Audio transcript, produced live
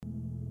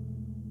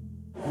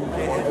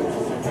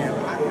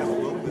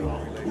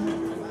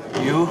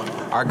You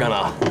are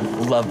gonna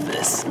love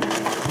this.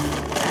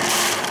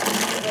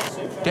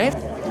 Dave?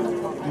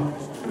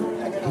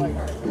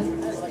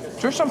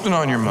 Is there something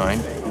on your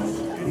mind?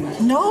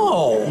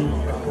 No.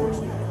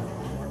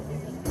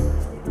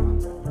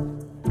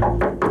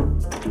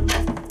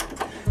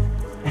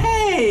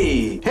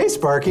 Hey! Hey,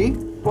 Sparky.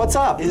 What's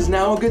up? Is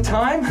now a good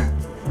time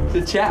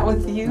to chat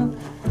with you?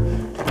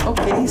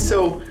 Okay,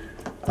 so,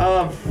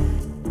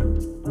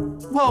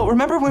 well,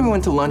 remember when we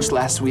went to lunch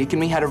last week and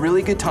we had a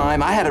really good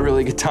time? I had a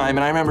really good time,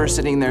 and I remember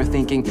sitting there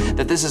thinking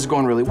that this is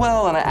going really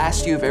well, and I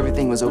asked you if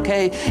everything was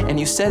okay, and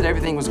you said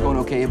everything was going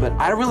okay, but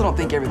I really don't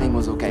think everything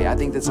was okay. I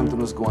think that something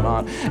was going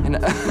on, and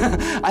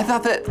I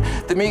thought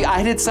that maybe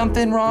I did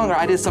something wrong, or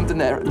I did something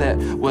that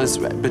was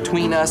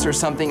between us or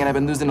something, and I've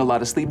been losing a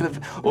lot of sleep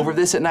over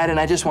this at night, and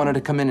I just wanted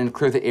to come in and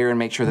clear the air and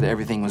make sure that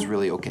everything was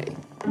really okay.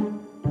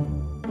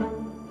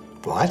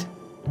 What?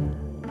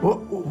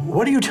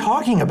 What are you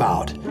talking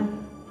about?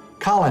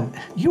 Colin,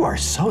 you are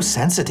so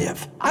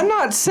sensitive. I'm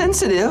not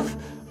sensitive.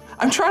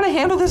 I'm trying to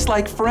handle this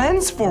like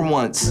friends for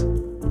once.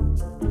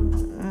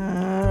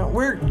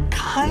 We're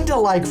kinda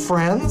like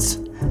friends.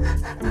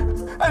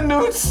 I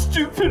know it's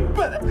stupid,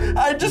 but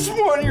I just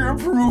want your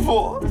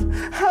approval.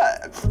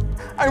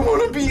 I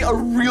want to be a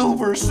real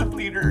worship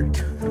leader.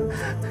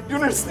 You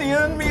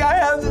understand me? I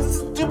have this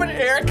stupid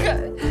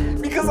haircut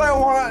because I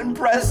want to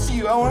impress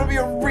you. I want to be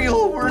a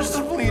real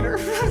worship leader.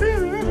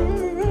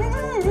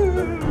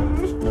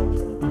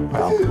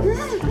 Well,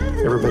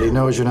 everybody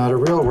knows you're not a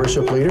real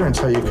worship leader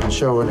until you can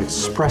show an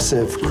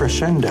expressive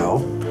crescendo.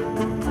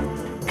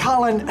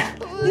 Colin,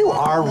 you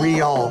are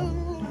real.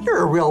 You're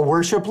a real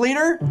worship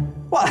leader.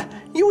 What?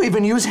 You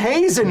even use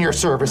haze in your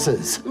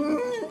services.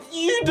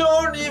 You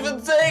don't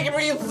even take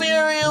me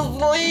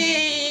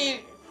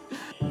seriously.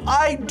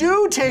 I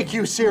do take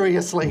you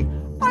seriously.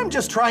 I'm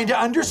just trying to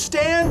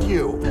understand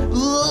you.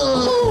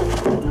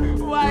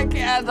 Why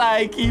can't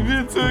I keep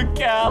it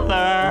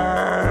together?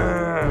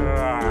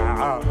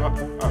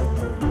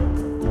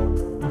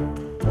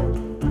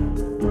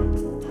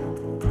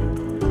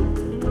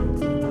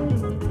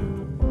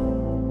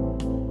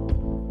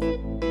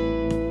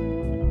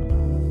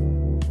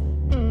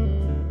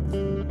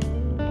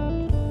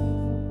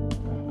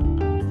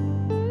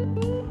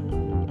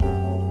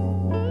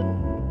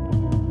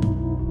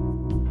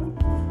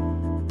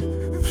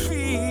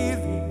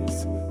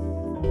 Feelings,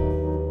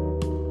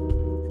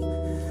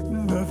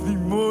 nothing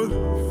more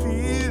than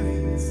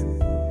feelings.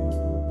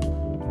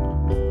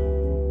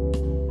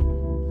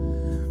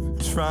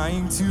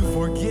 Trying to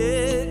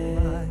forget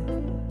my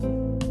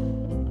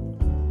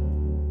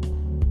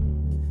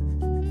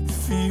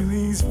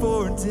feelings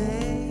for a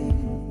day.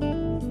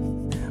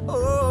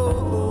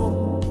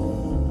 Oh,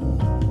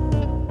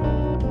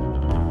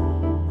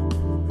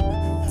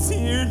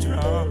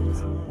 teardrops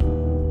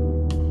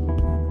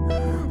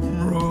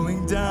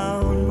rolling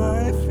down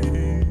my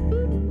face,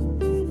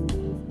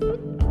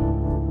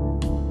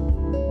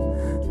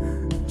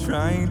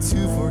 trying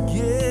to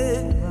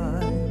forget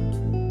my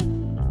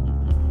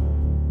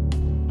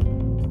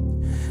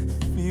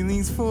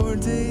feelings for a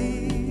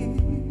day.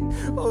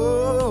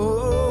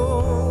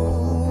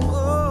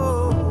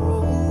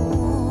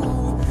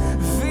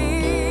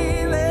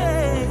 Feelings.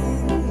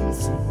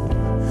 Feelings.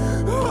 Feel you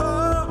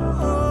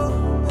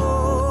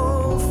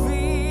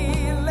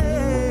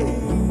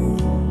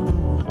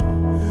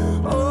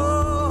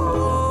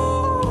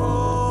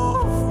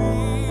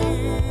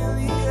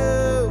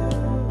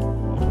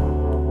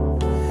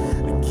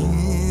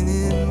again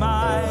in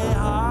my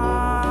heart,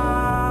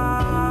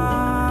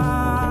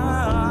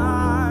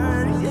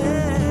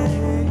 yeah.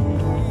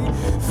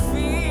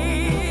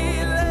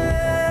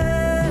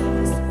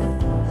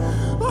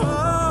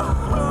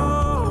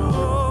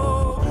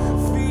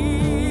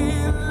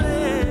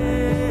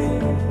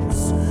 Feelings,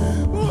 feelings,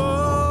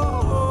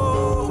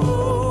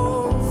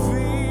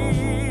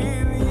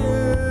 feel you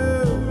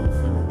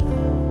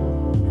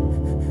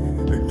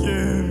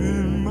again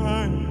in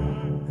my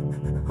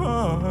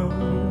heart.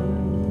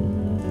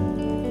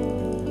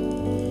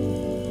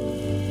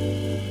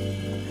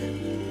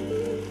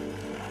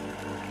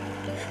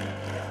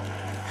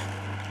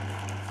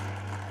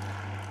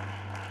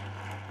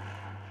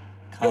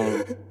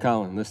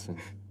 Colin, listen,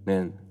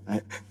 man.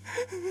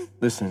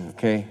 Listen,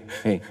 okay?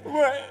 Hey,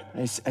 What?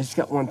 I just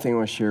got one thing I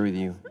want to share with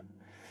you.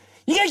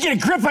 You gotta get a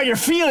grip on your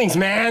feelings,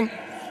 man.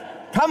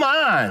 Come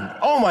on.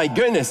 Oh my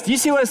goodness. Do you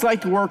see what it's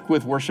like to work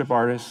with worship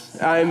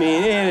artists? I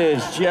mean, it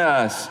is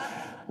just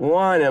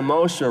one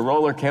emotional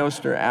roller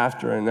coaster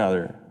after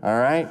another, all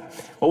right?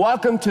 Well,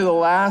 welcome to the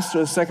last or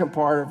the second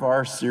part of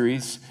our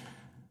series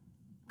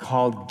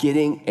called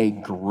Getting a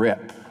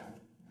Grip.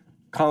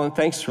 Colin,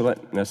 thanks for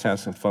letting us have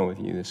some fun with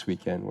you this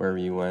weekend, wherever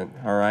you went,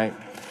 all right?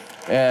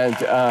 And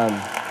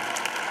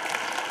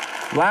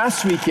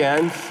last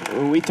weekend,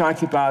 we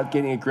talked about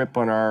getting a grip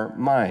on our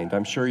mind.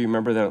 I'm sure you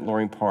remember that at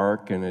Loring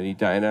Park and at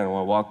Edina, and I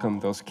want to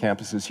welcome those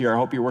campuses here. I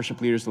hope your worship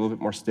leader is a little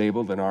bit more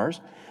stable than ours.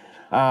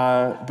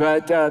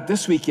 But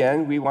this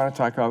weekend, we want to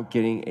talk about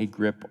getting a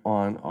grip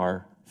on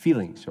our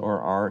feelings or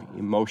our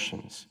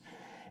emotions.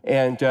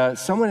 And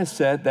someone has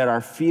said that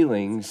our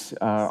feelings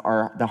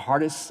are the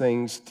hardest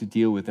things to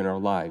deal with in our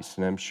lives,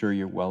 and I'm sure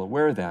you're well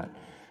aware of that.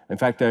 In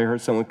fact, I heard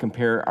someone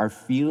compare our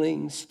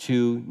feelings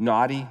to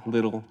naughty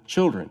little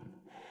children.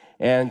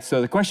 And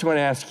so the question I want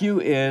to ask you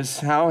is,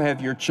 how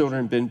have your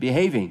children been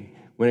behaving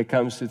when it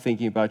comes to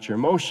thinking about your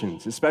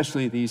emotions,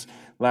 especially these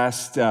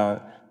last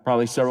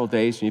probably several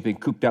days when you've been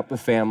cooped up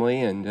with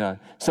family, and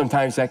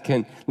sometimes that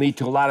can lead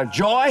to a lot of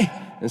joy,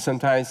 and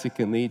sometimes it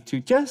can lead to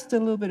just a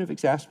little bit of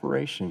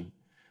exasperation.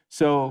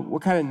 So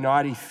what kind of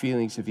naughty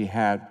feelings have you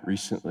had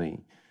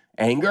recently?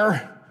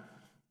 Anger?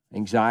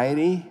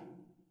 Anxiety?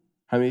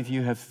 How many of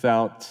you have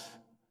felt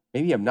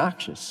maybe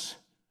obnoxious,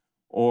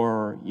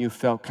 or you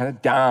felt kind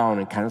of down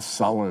and kind of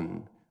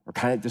sullen, or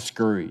kind of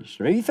discouraged,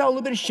 or maybe you felt a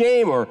little bit of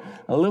shame or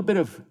a little bit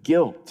of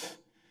guilt?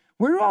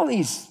 Where do all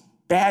these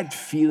bad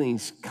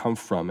feelings come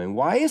from, and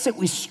why is it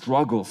we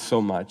struggle so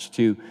much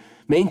to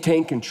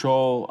maintain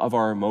control of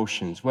our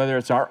emotions, whether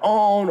it's our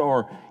own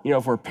or,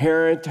 if we're a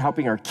parent,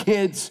 helping our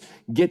kids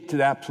get to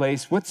that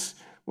place? What's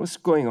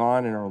going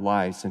on in our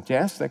lives? And to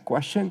ask that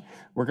question,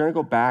 we're going to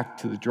go back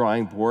to the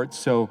drawing board.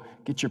 So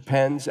get your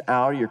pens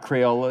out, your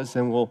Crayolas,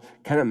 and we'll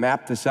kind of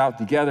map this out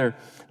together.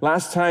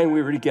 Last time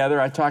we were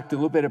together, I talked a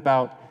little bit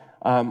about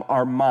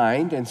our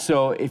mind. And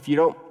so if you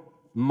don't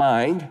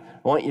mind,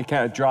 I want you to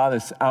kind of draw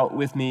this out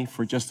with me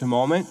for just a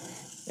moment.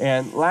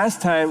 And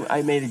last time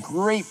I made a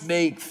great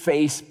big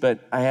face, but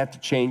I have to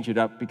change it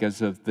up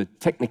because of the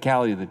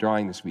technicality of the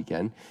drawing this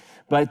weekend.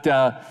 But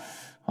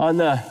on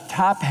the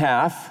top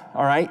half,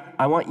 all right,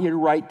 I want you to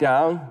write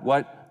down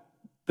what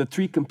the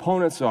three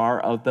components are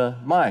of the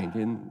mind.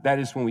 And that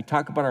is, when we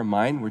talk about our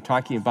mind, we're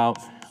talking about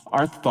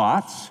our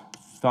thoughts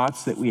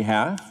that we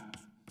have.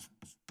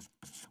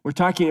 We're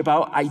talking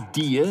about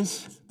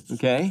ideas,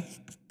 okay?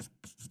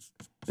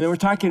 And then we're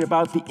talking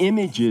about the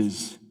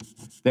images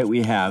that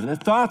we have. The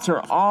thoughts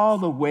are all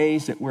the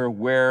ways that we're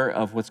aware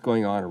of what's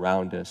going on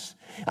around us.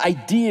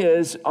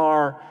 Ideas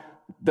are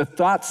the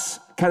thoughts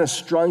kind of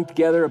strung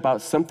together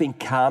about something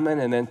common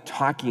and then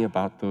talking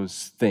about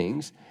those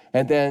things.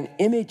 And then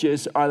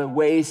images are the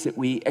ways that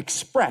we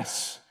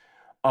express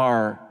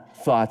our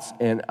thoughts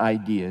and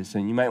ideas.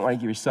 And you might want to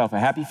give yourself a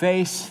happy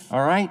face,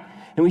 all right?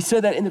 And we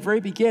said that in the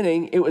very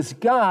beginning, it was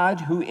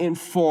God who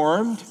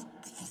informed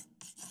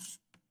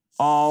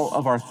all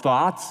of our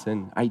thoughts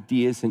and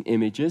ideas and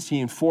images. He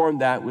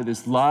informed that with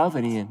his love,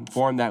 and he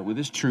informed that with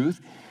his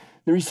truth.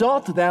 The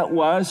result of that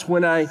was,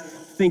 when I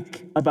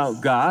think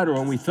about God, or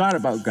when we thought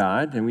about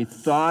God, and we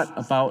thought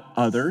about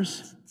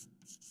others,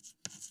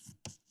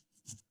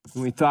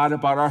 when we thought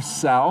about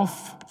ourselves,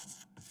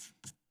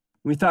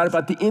 we thought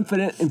about the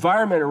infinite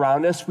environment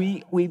around us,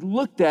 we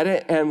looked at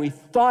it and we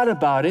thought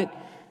about it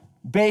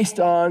based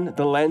on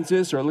the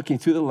lenses, or looking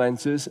through the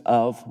lenses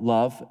of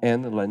love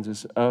and the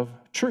lenses of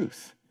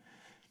truth.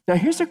 Now,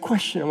 here's a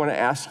question I want to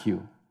ask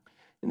you.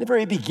 In the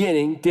very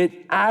beginning, did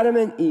Adam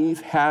and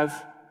Eve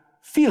have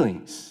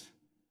feelings?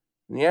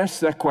 And the answer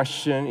to that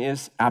question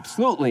is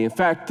absolutely. In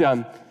fact,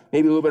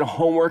 maybe a little bit of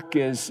homework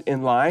is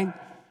in line.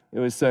 It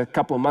was a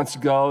couple of months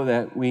ago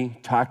that we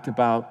talked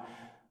about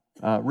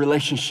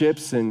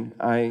relationships, and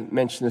I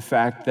mentioned the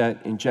fact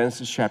that in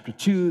Genesis chapter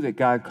 2, that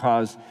God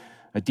caused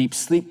a deep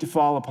sleep to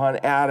fall upon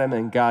Adam,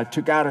 and God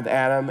took out of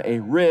Adam a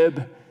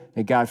rib,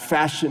 and God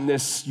fashioned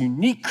this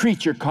unique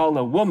creature called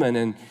a woman,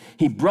 and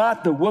he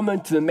brought the woman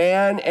to the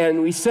man.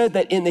 And we said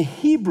that in the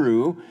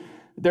Hebrew,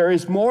 there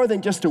is more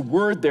than just a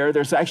word there.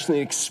 There's actually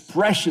an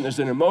expression, there's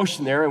an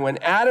emotion there. And when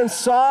Adam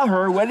saw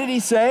her, what did he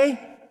say?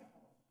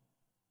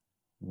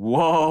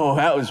 Whoa,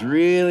 that was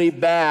really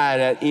bad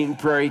at Eden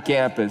Prairie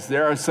campus.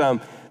 There are some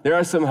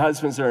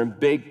husbands that are in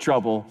big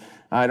trouble.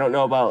 I don't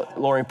know about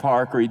Loring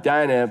Park or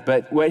Edina,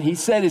 but what he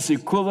said is the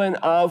equivalent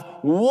of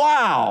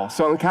wow.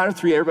 So on the count of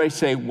three, everybody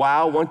say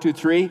wow. 1, 2,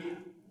 3.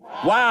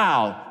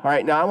 Wow. All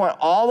right, now I want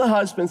all the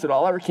husbands at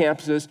all our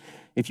campuses,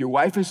 if your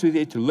wife is with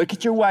you, to look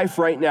at your wife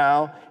right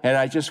now, and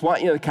I just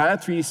want you on the count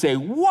of three to say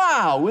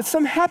wow with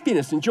some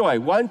happiness and joy.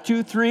 1,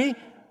 2, 3.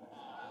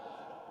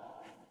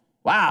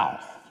 Wow.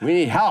 We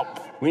need help.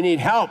 We need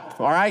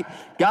help, all right?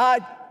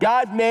 God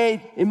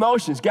made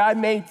emotions. God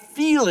made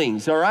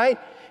feelings, all right?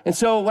 And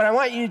so what I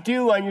want you to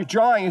do on your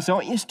drawing is I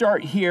want you to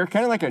start here,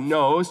 kind of like a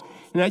nose,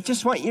 and I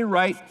just want you to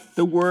write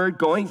the word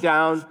going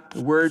down,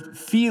 the word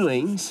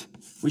feelings,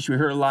 which we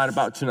heard a lot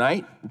about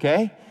tonight,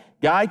 okay?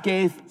 God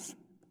gave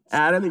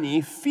Adam and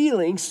Eve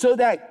feelings so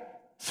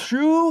that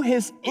through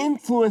his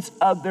influence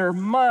of their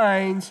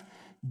minds,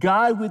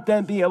 God would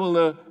then be able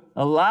to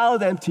allow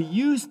them to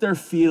use their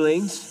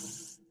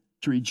feelings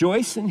to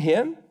rejoice in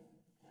him,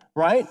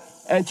 right?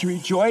 And to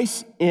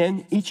rejoice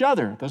in each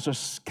other. Those are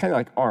kind of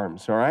like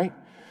arms, all right?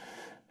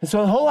 And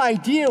so the whole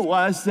idea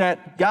was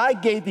that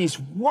God gave these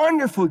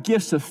wonderful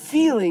gifts of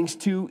feelings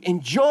to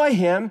enjoy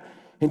him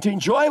and to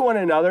enjoy one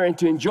another and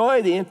to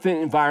enjoy the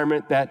infinite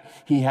environment that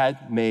he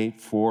had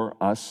made for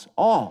us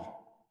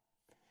all.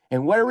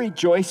 And what a way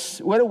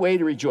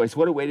to rejoice,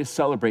 what a way to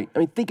celebrate. I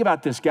mean, think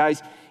about this,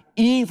 guys.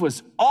 Eve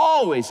was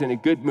always in a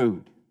good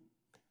mood.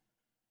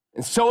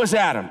 And so was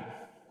Adam,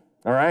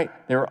 all right?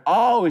 They were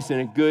always in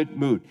a good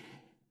mood.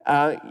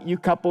 You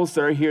couples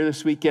that are here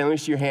this weekend,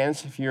 raise your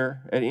hands if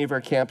you're at any of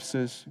our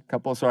campuses.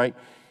 Couples, all right.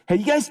 Have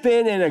you guys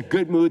been in a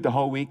good mood the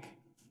whole week?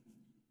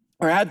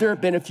 Or have there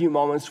been a few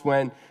moments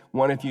when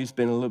one of you's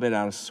been a little bit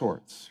out of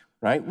sorts,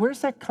 right? Where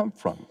does that come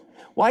from?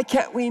 Why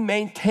can't we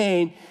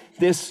maintain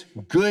this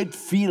good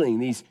feeling,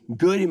 these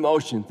good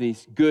emotions,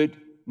 these good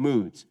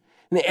moods?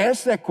 And the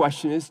answer to that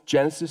question is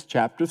Genesis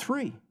chapter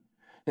 3.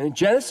 And in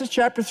Genesis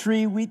chapter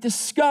 3, we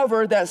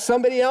discover that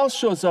somebody else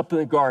shows up in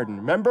the garden.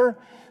 Remember?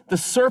 The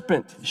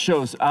serpent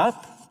shows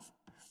up,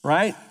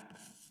 right?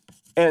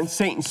 And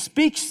Satan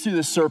speaks through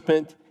the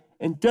serpent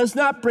and does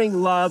not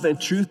bring love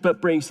and truth,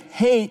 but brings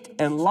hate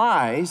and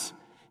lies.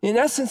 In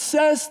essence,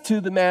 says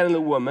to the man and the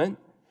woman,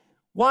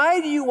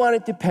 why do you want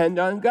to depend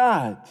on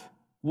God?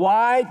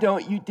 Why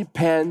don't you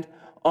depend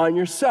on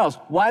yourselves?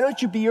 Why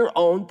don't you be your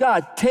own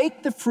God?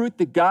 Take the fruit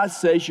that God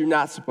says you're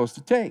not supposed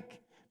to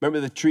take. Remember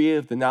the tree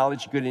of the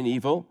knowledge of good and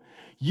evil?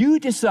 You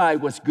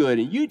decide what's good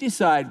and you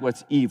decide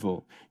what's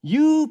evil.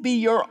 You be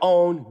your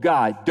own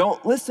God.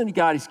 Don't listen to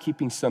God. He's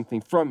keeping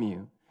something from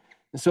you.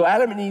 And so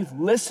Adam and Eve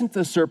listened to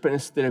the serpent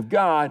instead of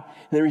God.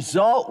 And the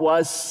result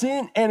was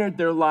sin entered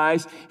their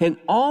lives. And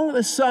all of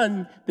a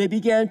sudden, they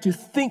began to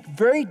think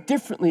very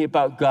differently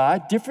about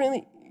God,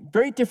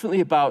 very differently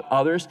about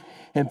others,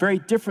 and very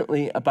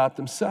differently about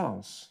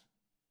themselves.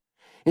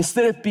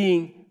 Instead of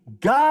being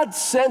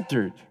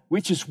God-centered,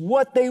 which is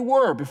what they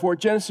were before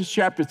Genesis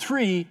chapter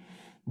 3,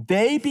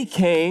 they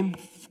became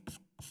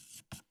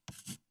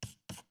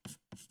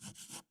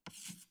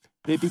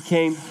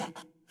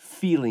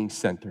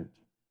feeling-centered.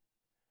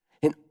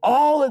 And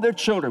all of their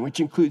children,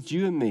 which includes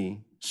you and me,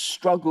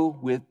 struggle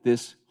with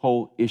this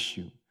whole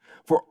issue.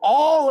 For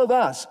all of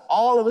us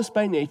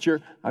by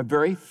nature are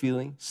very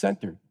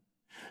feeling-centered.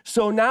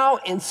 So now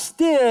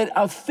instead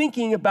of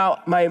thinking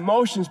about my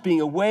emotions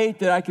being a way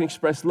that I can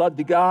express love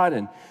to God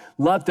and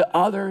love to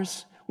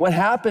others, what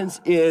happens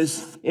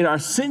is in our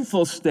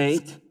sinful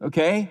state,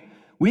 okay,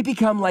 we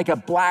become like a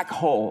black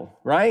hole,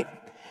 right?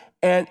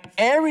 And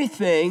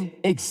everything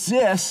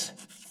exists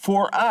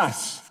for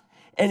us.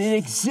 And it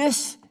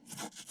exists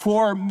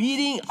for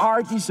meeting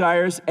our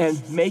desires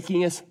and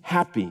making us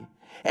happy.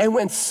 And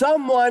when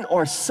someone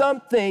or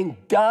something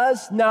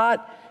does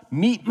not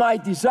meet my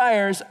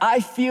desires, I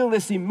feel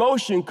this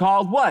emotion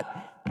called what?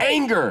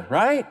 Anger,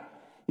 right?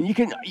 And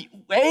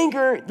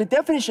the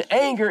definition of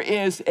anger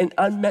is an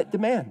unmet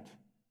demand.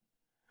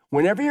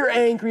 Whenever you're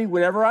angry,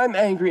 whenever I'm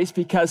angry, it's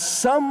because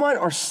someone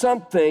or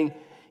something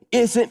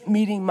isn't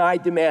meeting my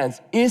demands,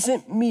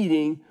 isn't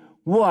meeting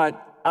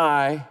what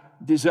I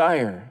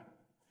desire.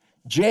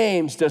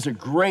 James does a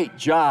great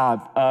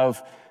job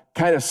of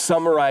kind of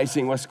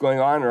summarizing what's going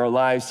on in our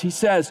lives. He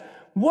says,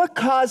 what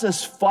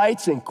causes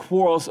fights and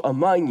quarrels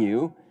among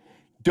you?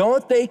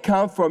 Don't they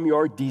come from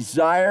your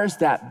desires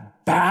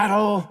that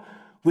battle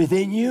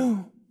within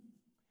you?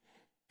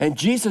 And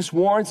Jesus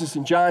warns us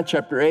in John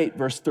chapter 8,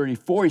 verse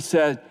 34. He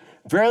said,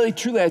 verily,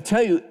 truly, I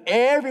tell you,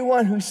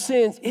 everyone who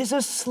sins is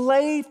a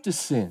slave to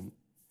sin.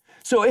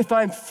 So if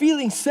I'm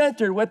feeling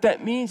centered, what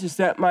that means is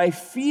that my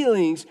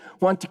feelings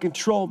want to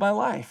control my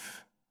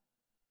life.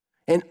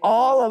 And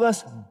all of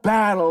us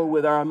battle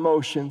with our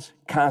emotions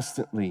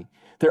constantly.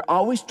 They're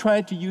always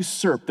trying to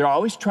usurp. They're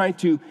always trying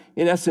to,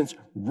 in essence,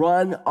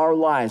 run our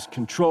lives,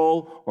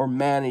 control or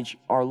manage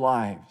our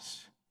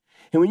lives.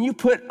 And when you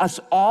put us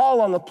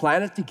all on the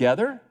planet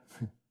together,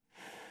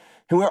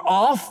 and we're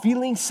all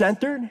feeling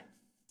centered,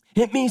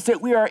 it means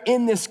that we are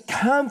in this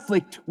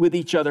conflict with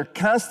each other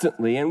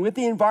constantly and with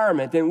the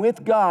environment and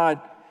with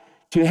God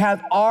to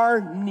have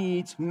our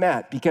needs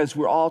met because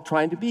we're all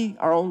trying to be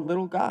our own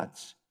little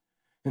gods.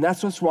 And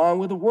that's what's wrong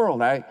with the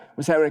world. I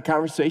was having a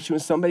conversation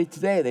with somebody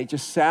today. They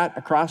just sat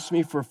across from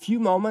me for a few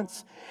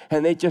moments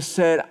and they just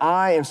said,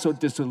 I am so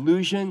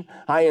disillusioned.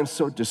 I am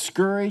so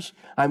discouraged.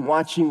 I'm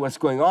watching what's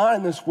going on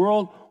in this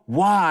world.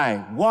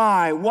 Why?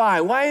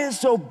 Why is it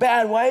so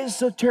bad? Why is it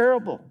so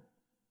terrible?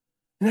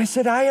 And I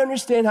said, I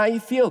understand how you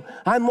feel.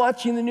 I'm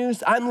watching the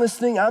news, I'm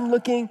listening, I'm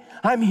looking,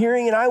 I'm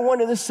hearing, and I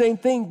wonder the same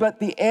thing. But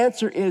the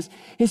answer is,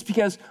 it's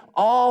because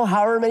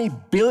however many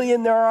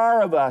billion there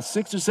are of us,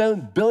 6 or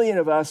 7 billion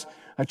of us,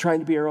 are trying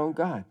to be our own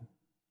God.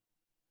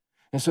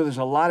 And so there's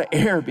a lot of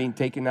air being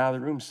taken out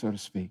of the room, so to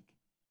speak.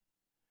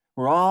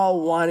 We're all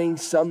wanting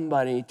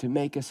somebody to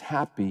make us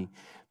happy.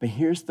 But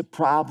here's the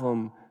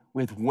problem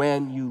with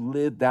when you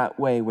live that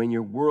way, when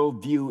your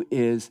worldview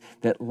is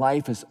that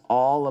life is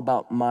all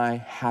about my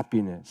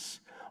happiness.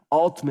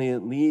 Ultimately, it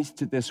leads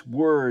to this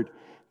word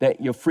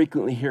that you'll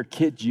frequently hear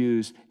kids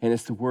use, and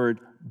it's the word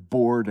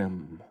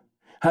boredom.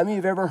 How many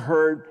of you have ever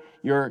heard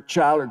your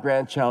child or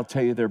grandchild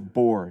tell you they're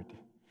bored?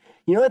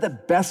 You know what the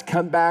best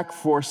comeback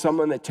for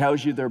someone that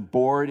tells you they're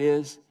bored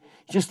is?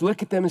 You just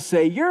look at them and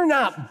say, you're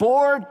not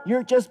bored,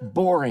 you're just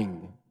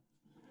boring.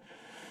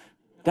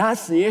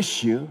 That's the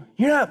issue.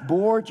 You're not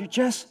bored, you're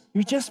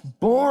just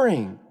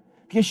boring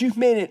because you've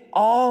made it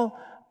all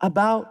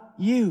about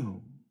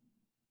you.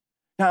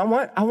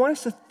 Now, I want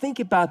us to think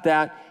about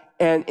that,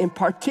 and in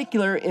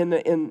particular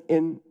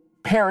in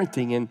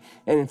parenting and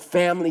in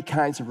family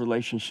kinds of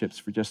relationships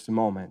for just a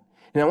moment.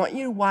 And I want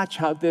you to watch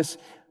how this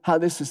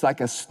is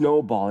like a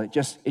snowball. It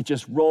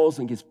just rolls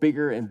and gets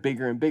bigger and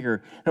bigger and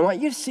bigger. And I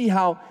want you to see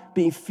how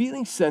being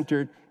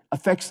feeling-centered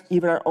affects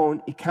even our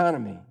own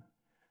economy.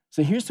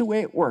 So here's the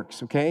way it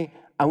works, okay?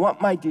 I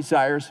want my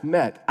desires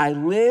met. I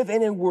live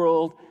in a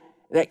world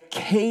that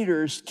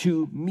caters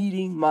to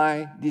meeting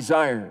my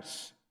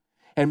desires.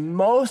 And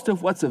most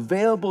of what's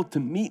available to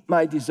meet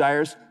my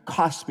desires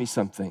costs me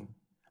something.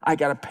 I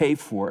got to pay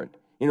for it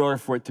in order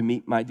for it to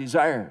meet my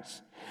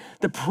desires.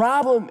 The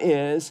problem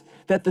is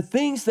that the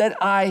things that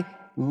I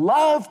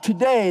love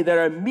today that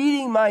are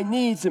meeting my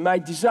needs and my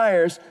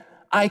desires,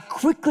 I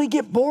quickly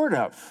get bored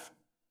of.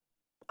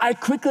 I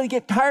quickly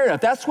get tired of.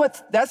 That's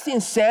the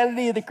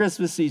insanity of the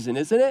Christmas season,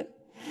 isn't it?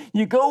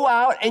 You go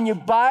out and you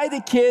buy the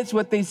kids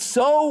what they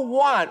so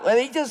want, and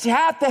they just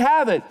have to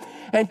have it.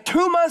 And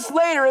 2 months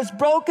later, it's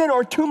broken,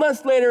 or 2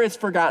 months later, it's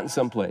forgotten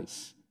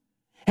someplace.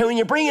 And when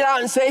you bring it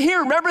out and say, here,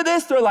 remember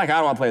this? They're like, I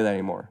don't want to play that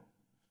anymore.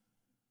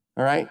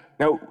 All right?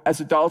 Now, as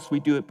adults, we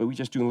do it, but we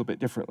just do it a little bit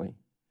differently.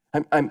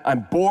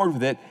 I'm bored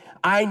with it.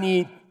 I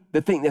need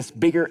the thing that's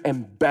bigger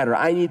and better.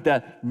 I need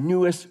the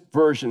newest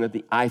version of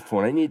the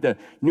iPhone. I need the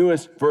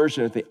newest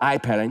version of the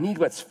iPad. I need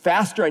what's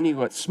faster. I need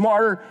what's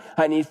smarter.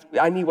 I need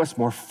what's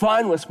more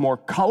fun, what's more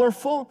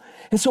colorful.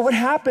 And so what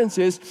happens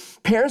is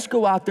parents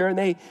go out there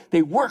and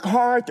they work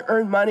hard to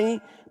earn money,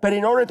 but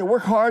in order to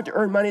work hard to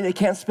earn money, they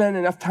can't spend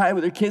enough time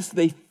with their kids, so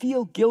they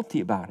feel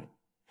guilty about it.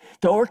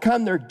 To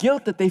overcome their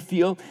guilt that they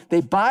feel,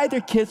 they buy their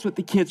kids what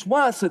the kids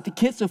want so that the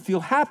kids will feel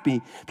happy.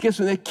 Because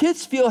when the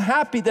kids feel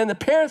happy, then the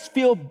parents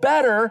feel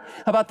better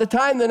about the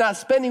time they're not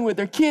spending with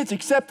their kids,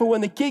 except for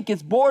when the kid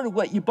gets bored of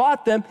what you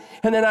bought them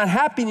and they're not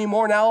happy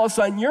anymore. Now all of a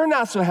sudden you're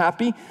not so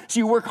happy, so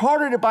you work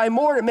harder to buy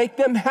more to make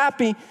them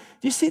happy. Do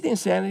you see the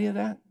insanity of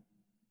that?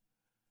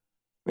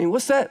 I mean,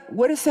 what's that?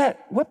 What is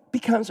that? What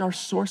becomes our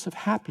source of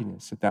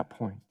happiness at that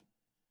point?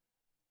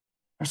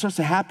 Our source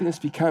of happiness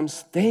becomes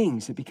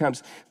things. It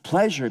becomes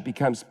pleasure. It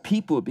becomes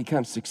people. It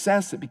becomes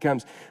success. It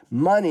becomes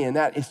money. And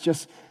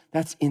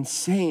that's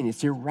insane.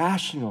 It's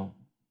irrational.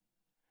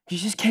 You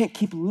just can't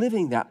keep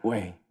living that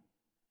way.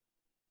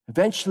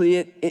 Eventually,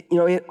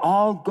 it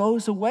all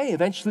goes away.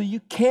 Eventually,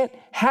 you can't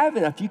have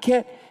enough. You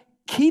can't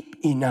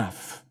keep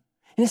enough.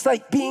 And it's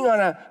like being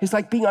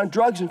on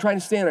drugs and trying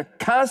to stay on a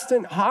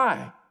constant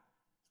high.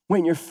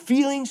 When your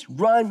feelings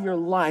run your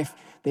life,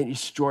 they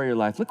destroy your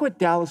life. Look what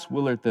Dallas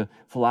Willard, the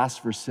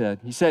philosopher, said.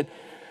 He said,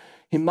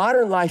 in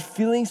modern life,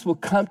 feelings will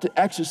come to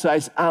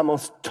exercise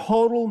almost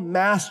total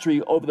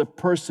mastery over the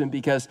person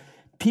because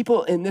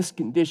people in this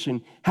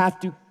condition have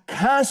to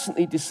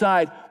constantly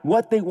decide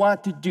what they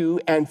want to do,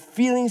 and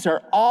feelings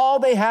are all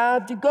they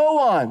have to go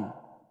on.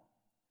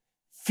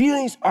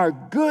 Feelings are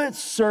good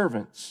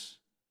servants,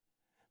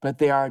 but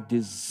they are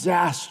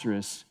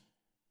disastrous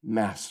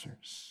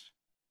masters.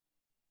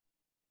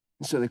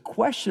 And so the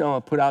question I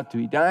want to put out to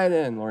Edina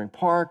and Loring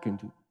Park and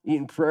to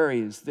Eden Prairie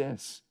is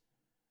this.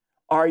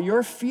 Are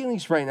your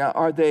feelings right now,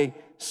 are they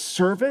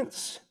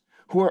servants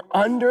who are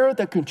under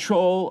the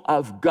control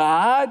of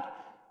God,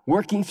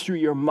 working through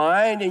your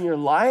mind and your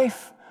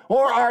life?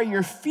 Or are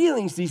your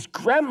feelings these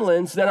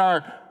gremlins that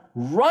are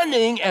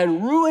running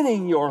and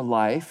ruining your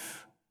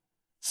life,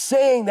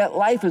 saying that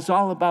life is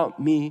all about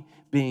me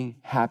being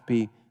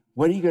happy?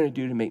 What are you going to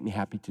do to make me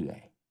happy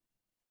today?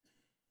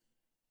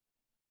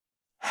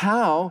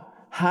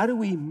 How do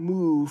we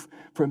move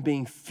from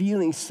being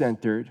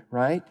feeling-centered,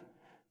 right,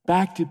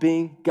 back to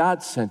being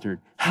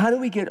God-centered? How do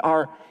we get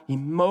our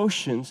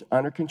emotions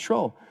under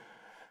control?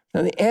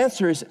 Now, the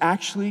answer is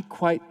actually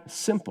quite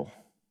simple,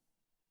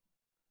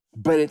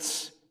 but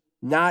it's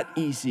not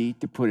easy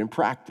to put in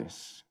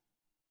practice.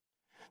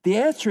 The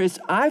answer is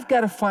I've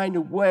got to find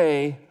a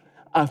way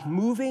of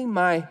moving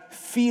my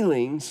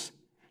feelings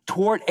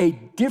toward a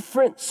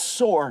different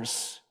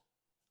source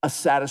of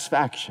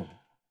satisfaction.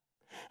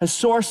 A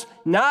source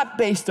not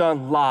based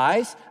on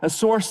lies, a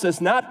source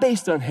that's not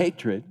based on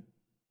hatred,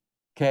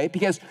 okay?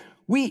 Because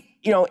we,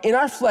 in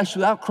our flesh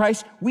without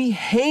Christ, we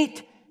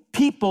hate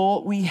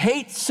people, we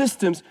hate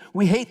systems,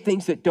 we hate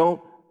things that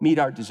don't meet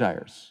our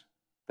desires.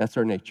 That's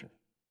our nature.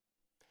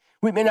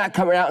 We may not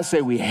come out and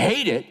say we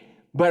hate it,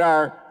 but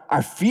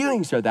our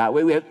feelings are that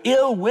way. We have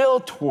ill will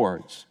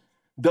towards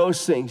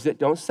those things that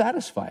don't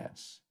satisfy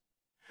us.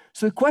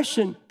 So the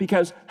question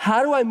becomes,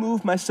 how do I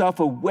move myself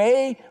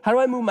away? How do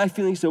I move my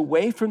feelings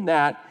away from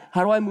that?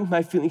 How do I move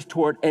my feelings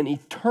toward an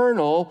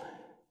eternal,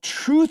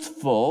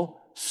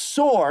 truthful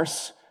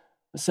source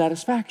of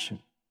satisfaction?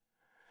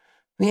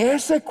 The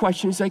answer to that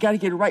question is I got to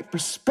get a right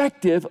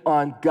perspective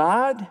on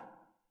God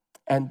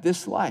and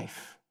this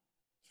life,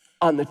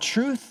 on the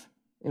truth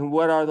and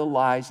what are the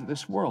lies of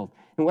this world.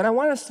 And what I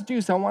want us to do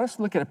is I want us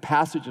to look at a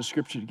passage of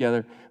Scripture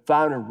together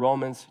found in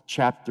Romans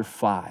chapter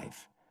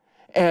 5.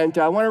 And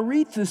I want to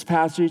read this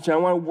passage, and I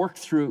want to work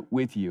through it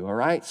with you, all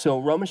right? So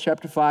Romans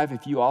chapter 5,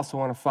 if you also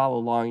want to follow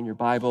along in your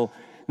Bible,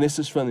 and this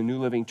is from the New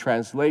Living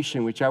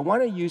Translation, which I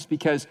want to use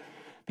because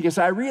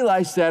I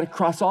realize that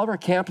across all of our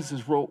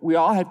campuses, we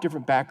all have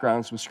different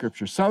backgrounds with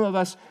Scripture. Some of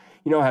us,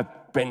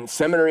 have been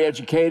seminary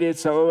educated.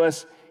 Some of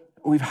us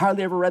We've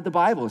hardly ever read the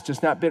Bible. It's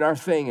just not been our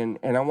thing.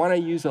 And I want to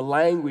use a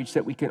language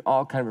that we can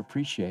all kind of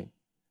appreciate.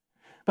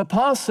 But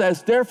Paul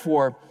says,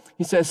 therefore,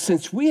 he says,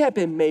 since we have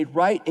been made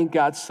right in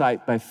God's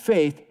sight by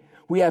faith,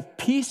 we have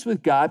peace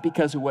with God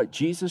because of what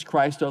Jesus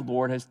Christ our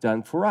Lord has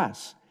done for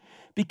us.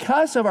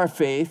 Because of our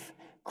faith,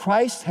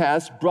 Christ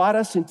has brought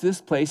us into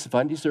this place of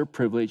undeserved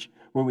privilege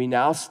where we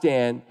now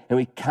stand and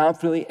we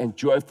confidently and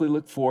joyfully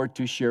look forward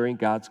to sharing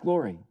God's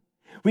glory.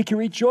 We can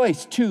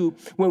rejoice, too,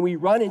 when we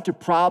run into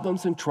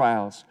problems and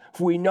trials,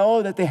 for we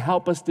know that they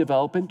help us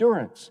develop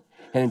endurance.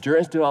 And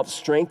endurance develops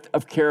strength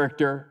of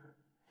character.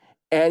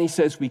 And he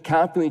says, we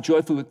confidently and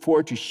joyfully look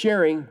forward to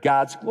sharing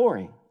God's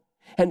glory.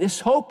 And this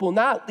hope will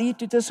not lead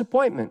to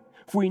disappointment,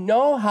 for we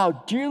know how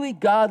dearly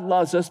God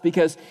loves us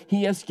because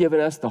he has given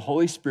us the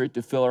Holy Spirit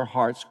to fill our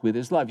hearts with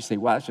his love. You say,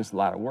 wow, that's just a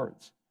lot of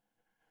words.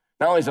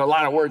 Not only is there a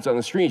lot of words on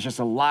the screen, it's just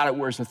a lot of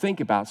words to think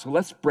about. So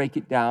let's break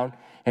it down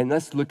and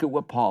let's look at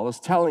what Paul is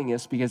telling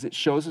us because it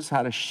shows us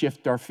how to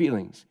shift our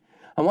feelings.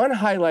 I want to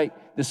highlight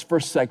this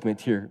first segment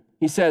here.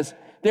 He says,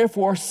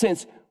 therefore,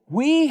 since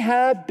we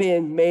have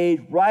been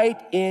made right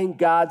in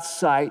God's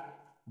sight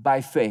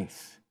by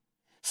faith.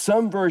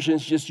 Some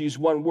versions just use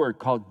one word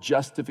called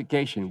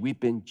justification. We've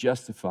been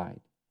justified.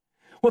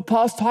 What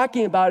Paul's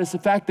talking about is the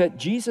fact that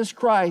Jesus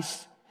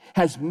Christ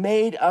has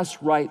made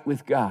us right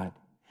with God.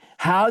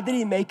 How did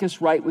he make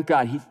us right with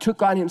God? He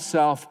took on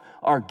himself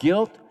our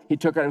guilt. He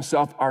took on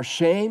himself our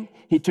shame.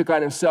 He took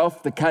on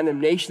himself the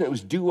condemnation that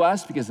was due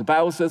us because the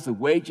Bible says the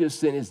wages of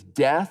sin is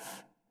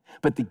death,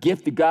 but the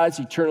gift of God is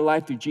eternal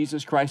life through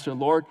Jesus Christ our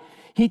Lord.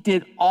 He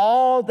did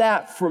all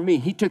that for me.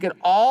 He took it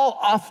all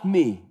off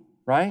me,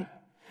 right?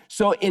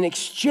 So in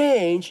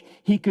exchange,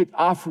 he could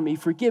offer me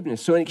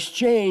forgiveness. So in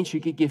exchange, he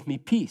could give me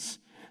peace.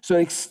 So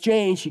in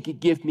exchange, he could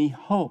give me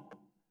hope.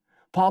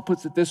 Paul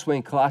puts it this way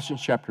in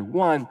Colossians chapter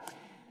 1.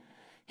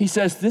 He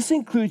says, this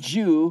includes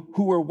you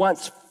who were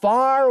once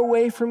far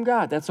away from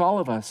God. That's all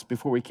of us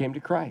before we came to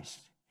Christ.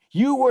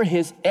 You were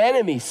his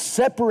enemies,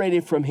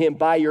 separated from him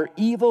by your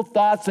evil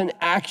thoughts and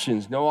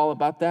actions. Know all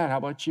about that? How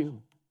about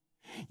you?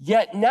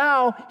 Yet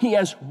now he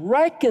has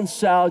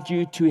reconciled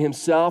you to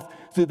himself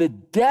through the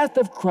death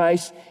of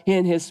Christ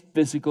in his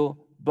physical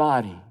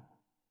body.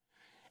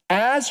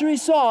 As a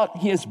result,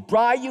 he has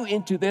brought you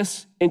into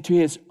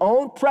his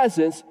own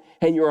presence,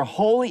 and you are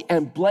holy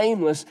and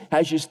blameless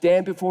as you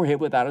stand before him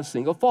without a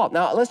single fault.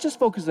 Now, let's just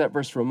focus on that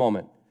verse for a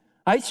moment.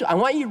 I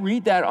want you to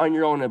read that on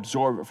your own and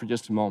absorb it for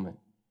just a moment.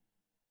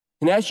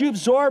 And as you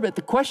absorb it,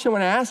 the question I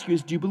want to ask you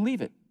is, do you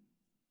believe it?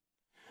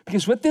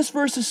 Because what this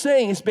verse is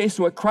saying is based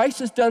on what Christ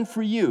has done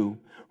for you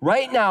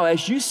right now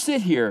as you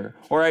sit here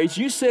or as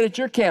you sit at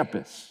your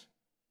campus.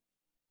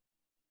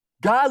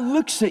 God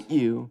looks at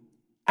you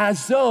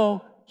as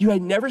though you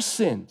had never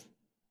sinned,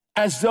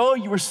 as though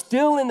you were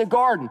still in the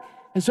garden,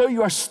 as though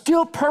you are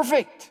still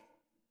perfect.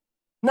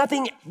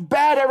 Nothing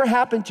bad ever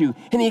happened to you.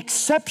 And he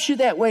accepts you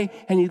that way,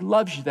 and he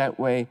loves you that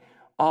way,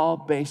 all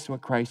based on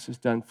what Christ has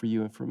done for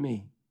you and for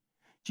me.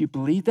 Do you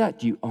believe that?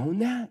 Do you own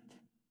that?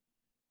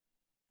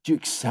 Do you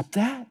accept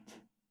that?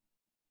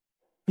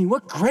 I mean,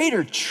 what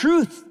greater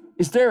truth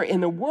is there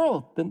in the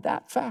world than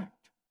that fact?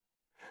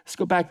 Let's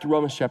go back to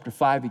Romans chapter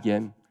 5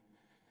 again.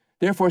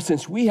 Therefore,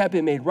 since we have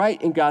been made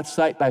right in God's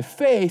sight by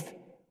faith,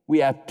 we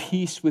have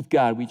peace with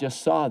God. We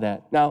just saw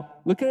that. Now,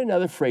 look at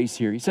another phrase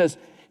here. He says,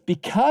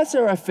 because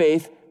of our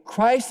faith,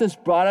 Christ has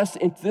brought us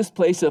into this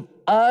place of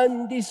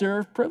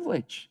undeserved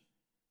privilege.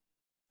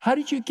 How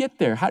did you get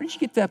there? How did you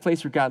get to that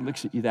place where God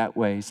looks at you that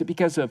way? Is it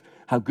because of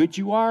how good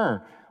you are,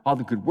 or all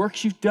the good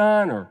works you've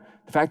done, or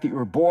the fact that you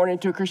were born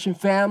into a Christian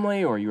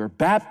family, or you were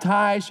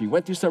baptized, or you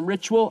went through some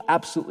ritual?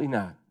 Absolutely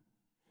not.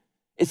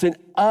 It's an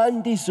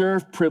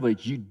undeserved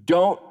privilege. You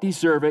don't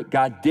deserve it.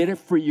 God did it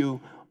for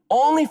you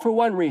only for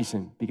one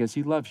reason, because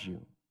he loves you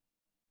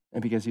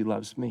and because he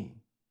loves me.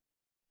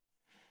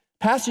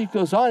 Passage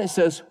goes on, it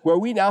says, where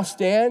we now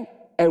stand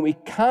and we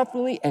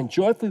confidently and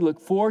joyfully look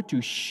forward to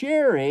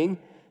sharing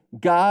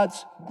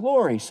God's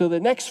glory. So the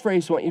next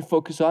phrase I want you to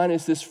focus on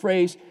is this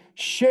phrase,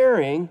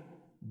 sharing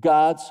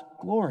God's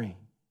glory.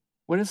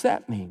 What does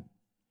that mean?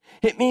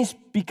 It means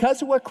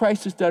because of what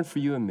Christ has done for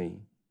you and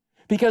me,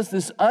 because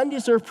this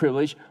undeserved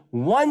privilege,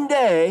 one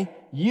day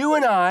you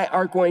and I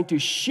are going to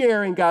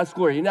share in God's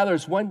glory. In other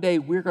words, one day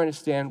we're going to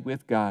stand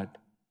with God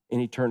in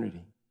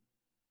eternity.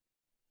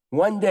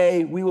 One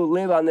day we will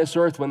live on this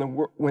earth when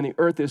the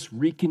earth is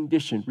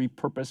reconditioned,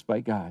 repurposed by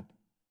God.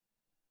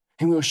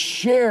 And we'll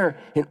share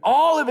in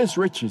all of his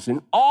riches,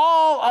 in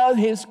all of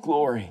his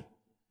glory.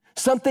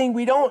 Something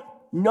we don't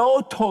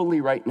know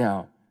totally right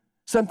now.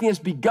 Something that's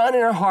begun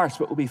in our hearts,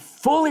 but will be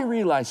fully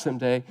realized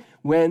someday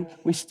when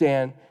we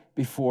stand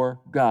before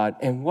God.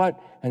 And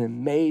what an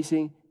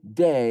amazing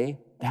day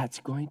that's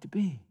going to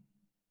be.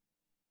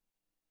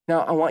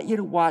 Now, I want you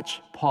to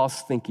watch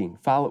Paul's thinking.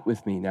 Follow it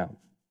with me now.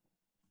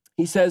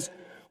 He says,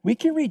 we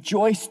can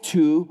rejoice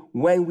too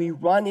when we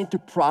run into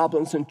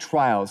problems and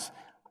trials.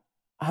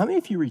 How many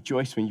of you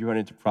rejoice when you run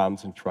into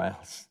problems and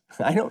trials?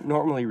 I don't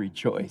normally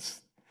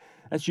rejoice.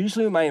 That's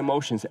usually when my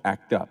emotions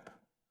act up.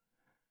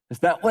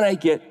 It's not when I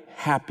get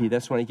happy,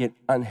 that's when I get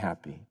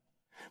unhappy.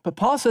 But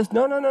Paul says,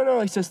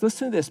 no. He says,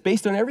 listen to this.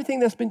 Based on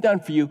everything that's been done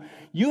for you,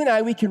 you and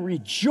I, we can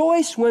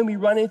rejoice when we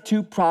run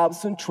into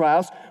problems and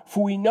trials,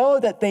 for we know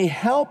that they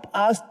help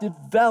us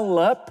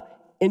develop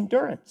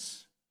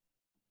endurance.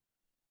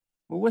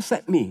 Well, what's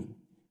that mean?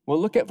 Well,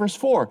 look at verse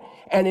 4.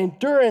 And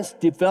endurance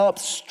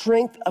develops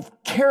strength of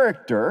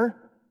character.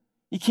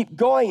 You keep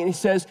going, and he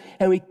says,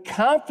 and we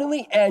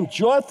confidently and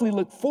joyfully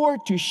look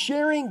forward to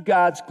sharing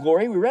God's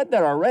glory. We read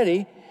that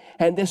already.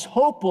 And this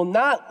hope will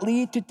not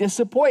lead to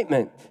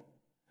disappointment.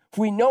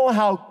 For we know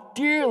how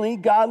dearly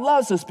God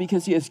loves us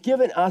because he has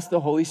given us the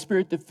Holy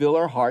Spirit to fill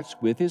our hearts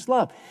with his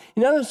love.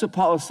 In other words, what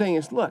Paul is saying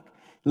is, look,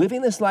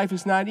 living this life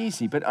is not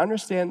easy, but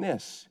understand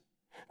this,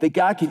 that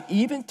God can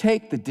even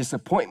take the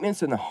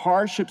disappointments and the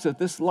hardships of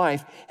this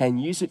life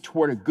and use it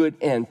toward a good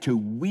end to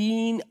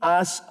wean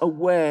us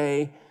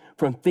away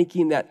from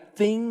thinking that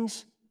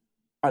things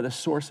are the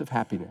source of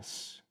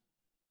happiness.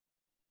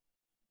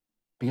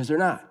 Because they're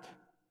not.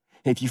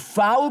 If you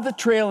follow the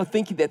trail of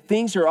thinking that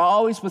things are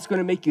always what's going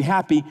to make you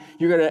happy,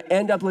 you're going to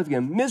end up living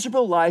a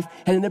miserable life,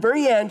 and in the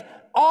very end,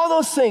 all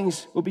those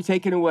things will be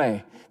taken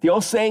away. The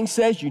old saying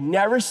says, you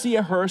never see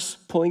a hearse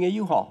pulling a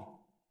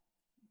U-Haul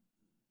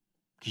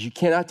because you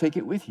cannot take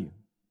it with you,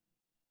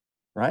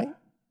 right?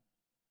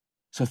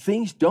 So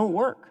things don't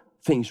work.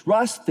 Things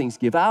rust, things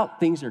give out,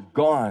 things are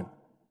gone.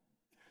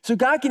 So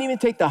God can even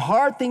take the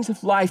hard things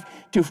of life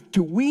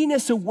to wean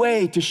us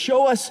away, to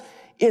show us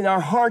in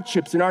our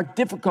hardships, in our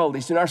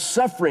difficulties, in our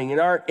suffering, in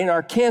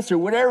our cancer,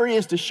 whatever it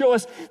is, to show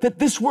us that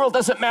this world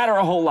doesn't matter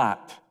a whole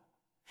lot.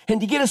 And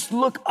to get us to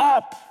look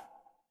up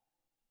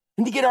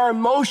and to get our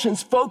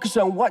emotions focused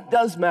on what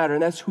does matter,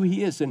 and that's who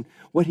he is and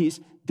what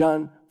he's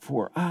done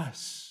for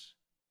us.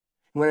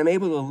 When I'm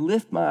able to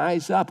lift my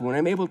eyes up, when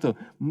I'm able to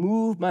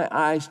move my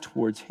eyes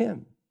towards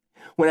him,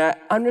 when I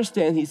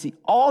understand he's the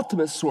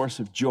ultimate source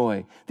of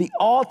joy, the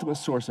ultimate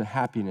source of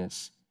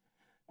happiness,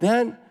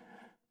 then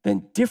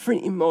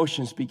different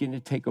emotions begin to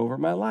take over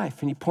my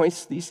life. And he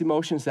points these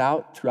emotions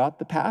out throughout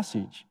the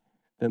passage.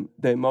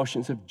 The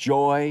emotions of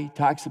joy he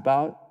talks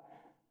about,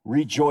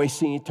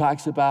 rejoicing he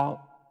talks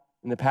about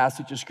in the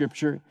passage of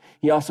Scripture.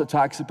 He also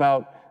talks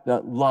about the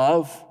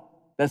love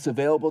that's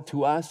available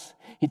to us.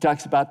 He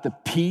talks about the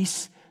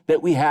peace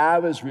that we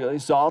have as a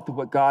result of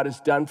what God has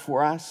done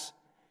for us.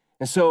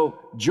 And so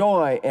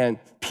joy and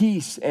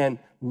peace and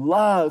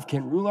love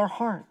can rule our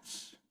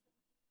hearts.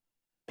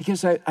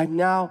 Because I've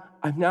now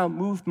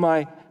moved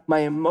my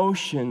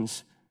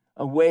emotions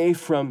away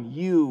from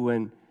you,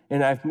 and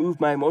I've moved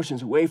my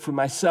emotions away from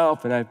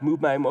myself, and I've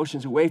moved my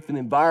emotions away from the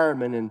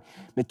environment and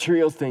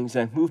material things.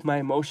 I've moved my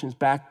emotions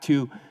back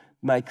to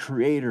my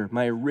Creator,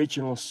 my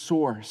original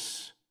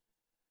source.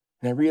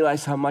 And I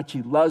realize how much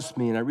he loves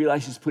me, and I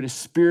realize he's put his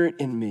Spirit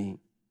in me.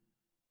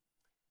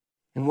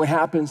 And what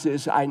happens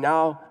is I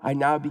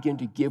now begin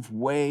to give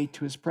way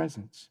to his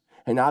presence,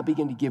 and I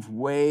begin to give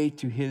way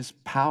to his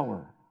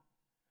power.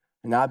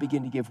 And I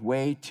begin to give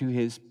way to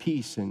his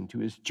peace and to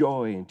his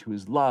joy and to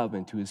his love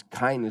and to his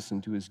kindness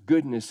and to his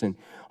goodness and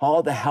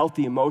all the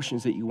healthy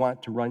emotions that you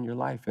want to run your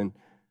life and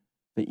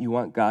that you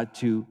want God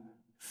to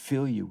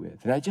fill you with.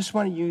 And I just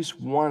want to use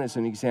one as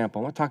an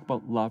example. I want to talk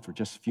about love for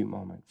just a few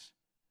moments.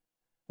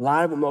 A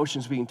lot of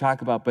emotions we can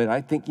talk about, but I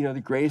think,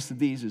 the greatest of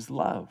these is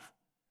love.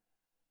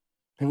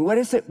 And what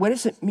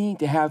does it mean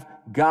to have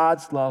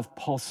God's love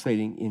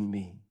pulsating in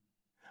me?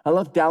 I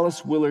love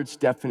Dallas Willard's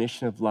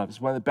definition of love. It's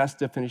one of the best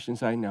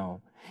definitions I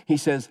know. He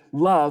says,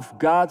 love,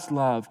 God's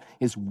love,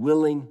 is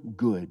willing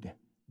good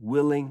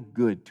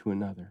to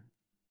another.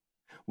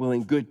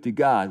 Willing good to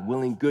God,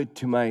 willing good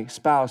to my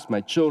spouse,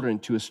 my children,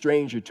 to a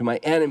stranger, to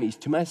my enemies,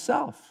 to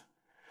myself.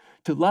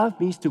 To love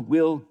means to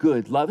will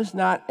good. Love is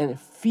not a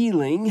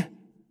feeling.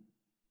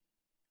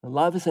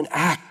 Love is an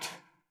act.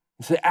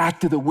 It's an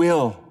act of the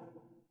will.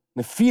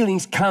 The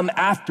feelings come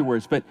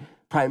afterwards, but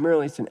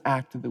primarily it's an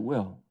act of the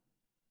will.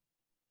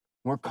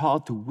 We're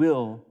called to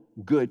will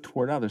good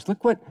toward others.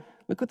 Look what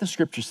the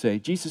scriptures say.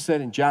 Jesus said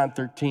in John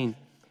 13,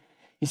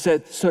 he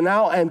said, so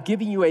now I am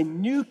giving you a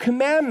new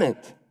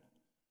commandment.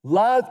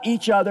 Love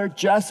each other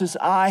just as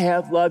I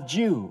have loved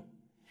you.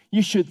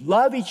 You should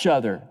love each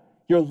other.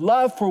 Your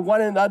love for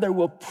one another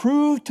will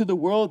prove to the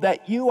world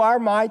that you are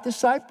my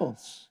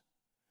disciples.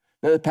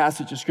 Another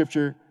passage of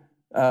scripture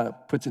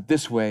puts it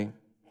this way. It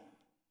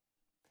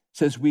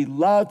says, we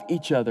love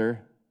each other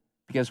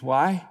because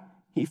why?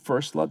 He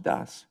first loved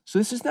us. So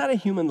this is not a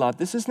human love.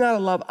 This is not a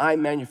love I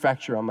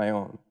manufacture on my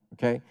own,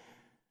 okay?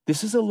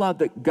 This is a love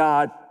that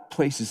God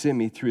places in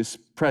me through his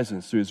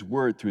presence, through his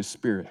word, through his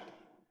Spirit.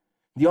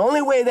 The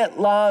only way that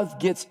love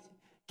gets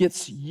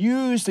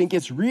used and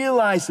gets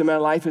realized in my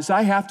life is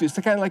it's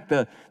kind of like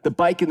the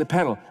bike and the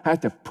pedal. I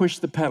have to push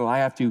the pedal. I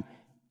have to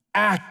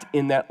act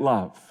in that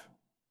love.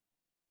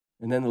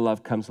 And then the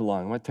love comes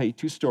along. I want to tell you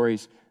two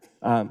stories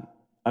of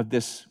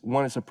this.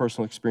 One is a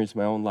personal experience in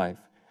my own life.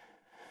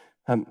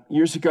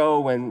 Years ago,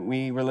 when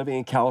we were living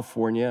in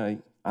California,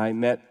 I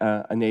met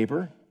a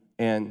neighbor,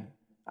 and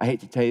I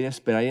hate to tell you this,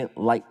 but I didn't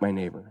like my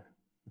neighbor,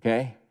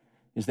 okay?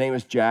 His name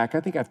was Jack.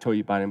 I think I've told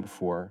you about him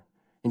before.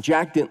 And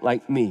Jack didn't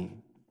like me.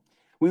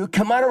 We would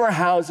come out of our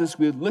houses,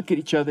 we would look at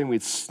each other, and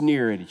we'd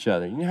sneer at each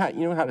other. You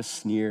know how to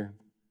sneer?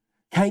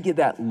 Kind of get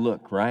that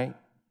look, right?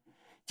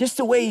 Just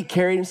the way he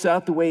carried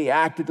himself, the way he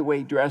acted, the way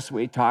he dressed, the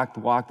way he talked,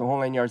 walked, the whole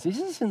 9 yards. He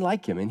just didn't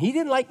like him, and he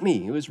didn't like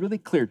me. It was really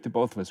clear to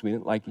both of us we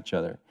didn't like each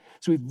other.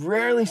 So we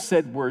rarely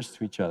said words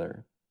to each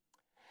other.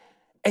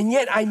 And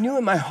yet I knew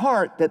in my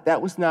heart that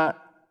that was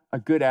not a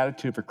good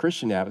attitude for a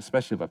Christian to have,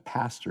 especially of a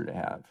pastor to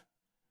have.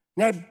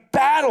 And I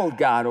battled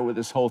God over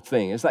this whole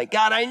thing. It's like,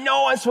 God, I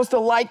know I'm supposed to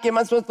like him.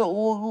 I'm supposed to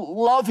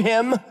love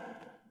him.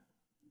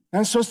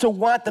 I'm supposed to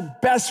want the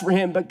best for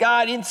him. But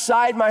God,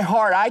 inside my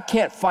heart, I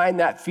can't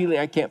find that feeling.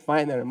 I can't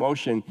find that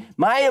emotion.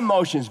 My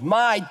emotions,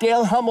 my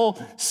Dale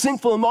Hummel,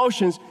 sinful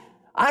emotions,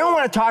 I don't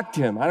want to talk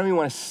to him. I don't even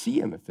want to see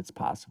him if it's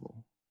possible.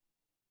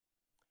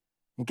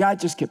 And God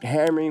just kept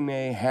hammering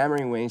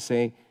away and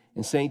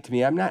saying to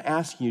me, I'm not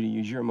asking you to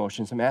use your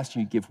emotions. I'm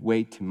asking you to give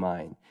way to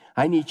mine.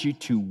 I need you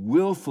to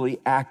willfully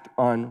act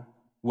on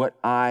what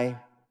I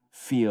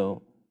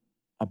feel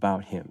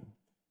about him.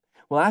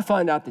 Well, I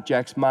found out that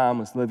Jack's mom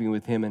was living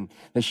with him and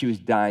that she was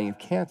dying of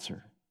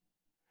cancer.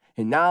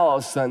 And now all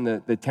of a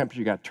sudden the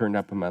temperature got turned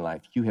up in my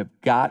life. You have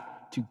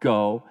got to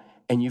go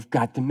and you've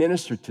got to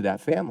minister to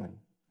that family.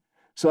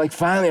 So like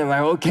finally I'm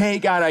like, okay,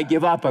 God, I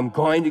give up. I'm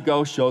going to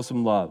go show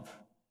some love.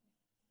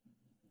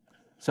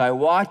 So I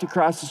walked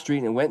across the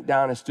street and went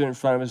down and stood in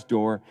front of his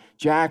door.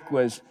 Jack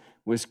was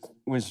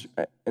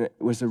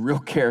a real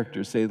character,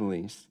 to say the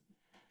least.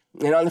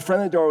 And on the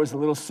front of the door was a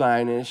little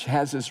sign, and it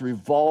has this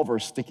revolver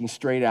sticking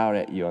straight out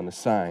at you on the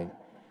sign.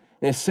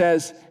 And it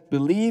says,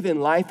 believe in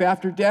life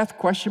after death, ?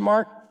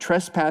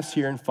 Trespass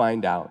here and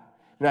find out.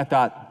 And I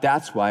thought,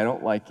 that's why I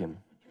don't like him.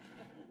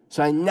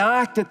 So I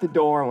knocked at the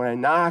door, and when I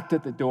knocked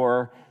at the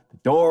door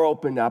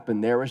opened up,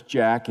 and there was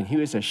Jack, and he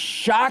was as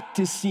shocked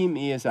to see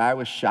me as I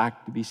was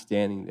shocked to be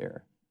standing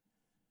there.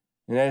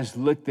 And I just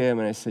looked at him,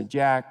 and I said,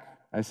 Jack,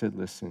 I said,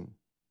 listen,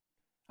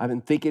 I've been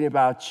thinking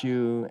about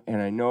you,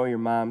 and I know your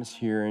mom's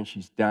here, and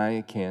she's dying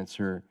of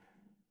cancer.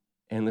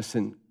 And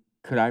listen,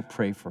 could I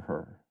pray for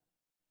her?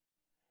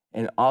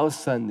 And all of a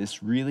sudden,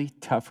 this really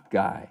tough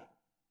guy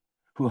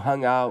who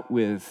hung out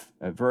with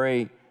a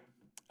very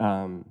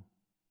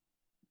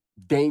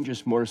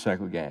dangerous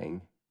motorcycle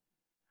gang,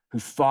 who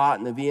fought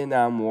in the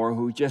Vietnam War,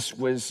 who just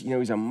was,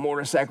 he's a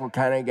motorcycle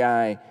kind of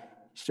guy,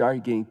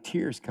 started getting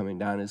tears coming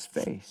down his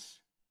face.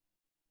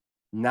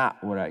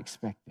 Not what I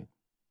expected.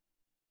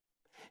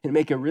 And to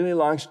make a really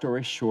long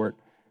story short,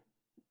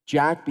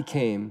 Jack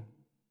became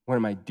one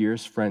of my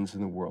dearest friends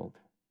in the world.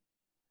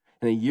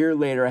 And a year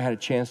later, I had a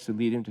chance to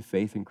lead him to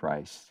faith in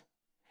Christ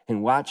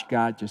and watch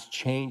God just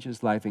change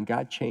his life, and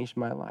God changed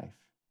my life.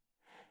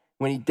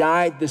 When he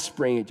died this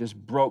spring, it just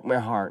broke my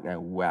heart, and I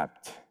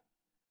wept.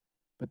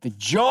 But the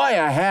joy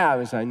I have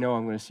is I know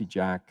I'm going to see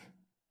Jack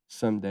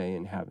someday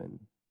in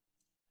heaven.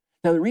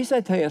 Now, the reason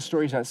I tell you that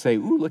story is not to say,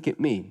 ooh, look at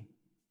me,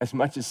 as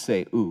much as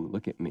say, ooh,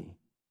 look at me.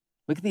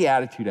 Look at the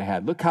attitude I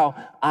had. Look how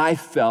I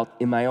felt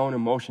in my own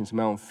emotions,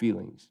 my own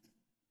feelings.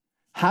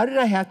 How did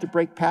I have to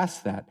break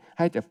past that?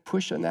 I had to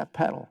push on that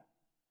pedal.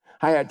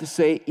 I had to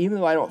say, even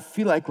though I don't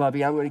feel like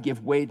loving, I'm going to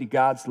give way to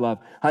God's love.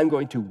 I'm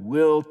going to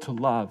will to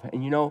love.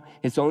 And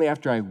it's only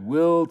after I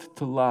willed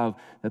to love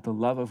that the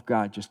love of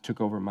God just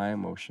took over my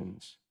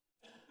emotions.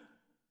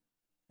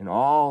 And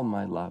all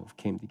my love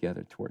came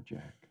together toward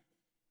Jack.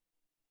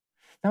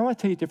 Now I want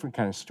to tell you a different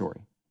kind of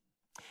story.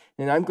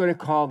 And I'm going to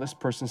call this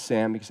person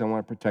Sam because I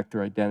want to protect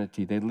their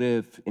identity. They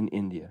live in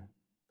India.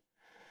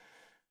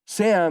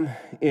 Sam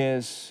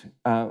is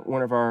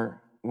part of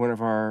our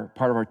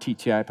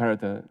TTI, part of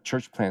the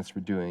church plants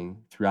we're doing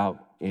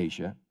throughout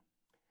Asia.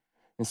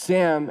 And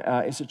Sam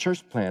is a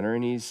church planter,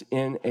 and he's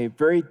in a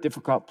very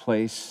difficult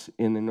place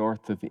in the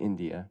north of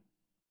India.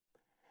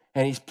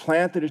 And he's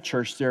planted a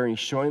church there, and he's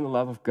showing the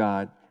love of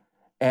God.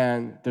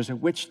 And there's a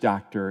witch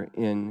doctor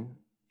in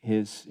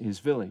his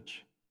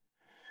village.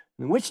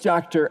 And the witch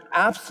doctor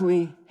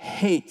absolutely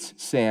hates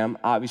Sam,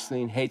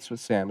 obviously, and hates what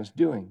Sam is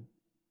doing.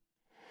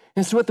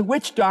 And so what the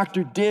witch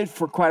doctor did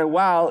for quite a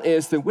while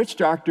is the witch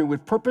doctor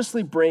would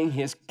purposely bring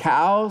his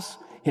cows,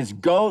 his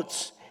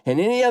goats, and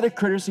any other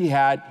critters he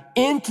had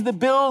into the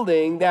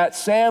building that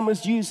Sam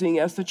was using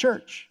as the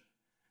church.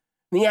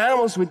 The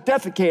animals would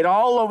defecate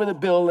all over the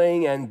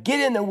building and get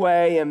in the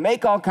way and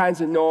make all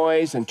kinds of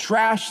noise and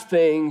trash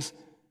things.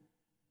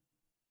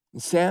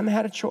 And Sam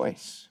had a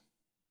choice.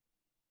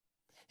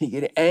 He'd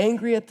get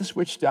angry at this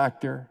witch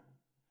doctor,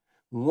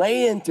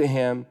 lay into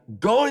him,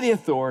 go to the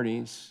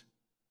authorities,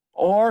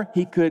 or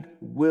he could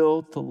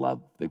will to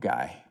love the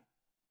guy.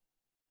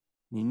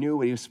 And he knew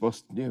what he was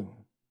supposed to do.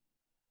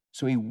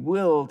 So he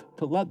willed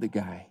to love the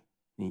guy.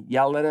 And he'd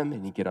yell at him,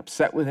 and he'd get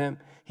upset with him.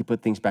 He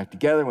put things back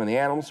together when the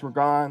animals were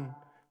gone,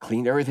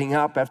 cleaned everything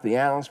up after the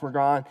animals were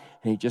gone,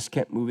 and he just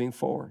kept moving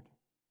forward.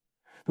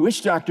 The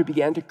witch doctor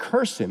began to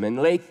curse him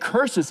and lay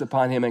curses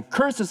upon him and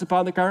curses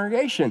upon the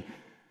congregation.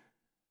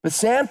 But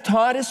Sam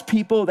taught his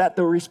people that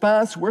the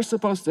response we're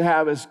supposed to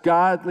have as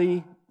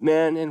godly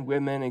men and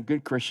women and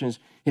good Christians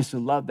is to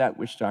love that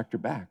witch doctor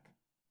back.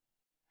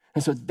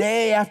 And so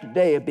day after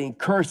day of being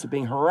cursed, of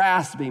being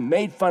harassed, of being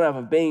made fun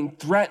of being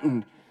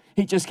threatened,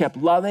 he just kept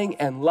loving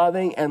and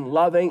loving and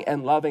loving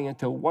and loving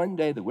until one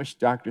day the witch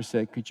doctor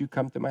said, could you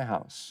come to my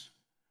house?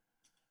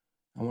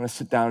 I want to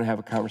sit down and have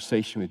a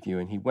conversation with you.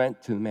 And he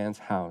went to the man's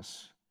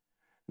house.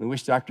 And the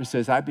witch doctor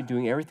says, I've been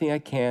doing everything I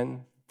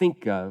can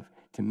think of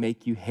to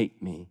make you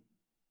hate me,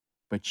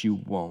 but you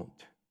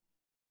won't.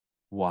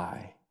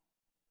 Why?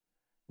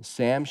 And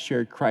Sam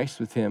shared Christ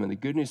with him. And the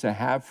good news I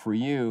have for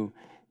you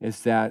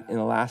is that in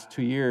the last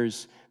 2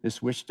 years,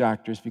 this witch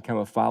doctor has become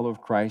a follower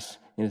of Christ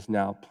and is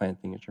now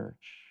planting a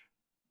church.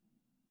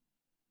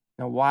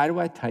 Now, why do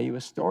I tell you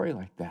a story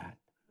like that?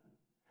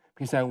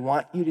 Because I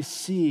want you to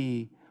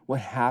see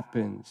what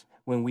happens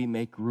when we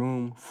make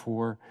room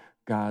for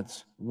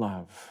God's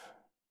love.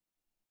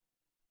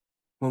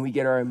 When we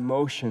get our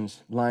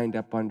emotions lined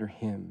up under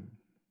him.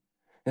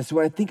 And so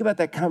when I think about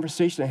that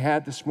conversation I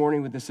had this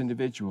morning with this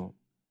individual,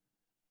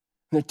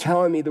 they're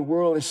telling me the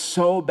world is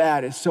so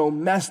bad, it's so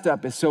messed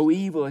up, it's so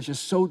evil, it's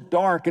just so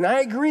dark. And I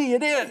agree,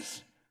 it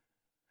is.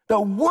 The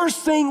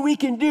worst thing we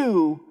can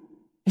do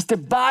is to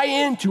buy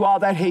into all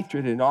that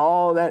hatred and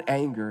all that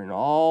anger and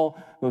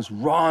all those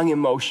wrong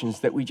emotions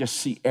that we just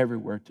see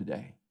everywhere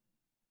today.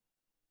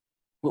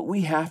 What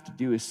we have to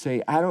do is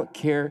say, I don't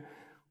care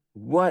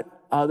what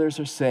others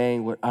are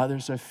saying, what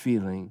others are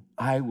feeling.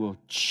 I will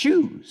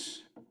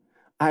choose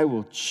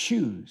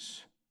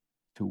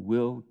to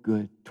will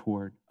good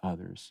toward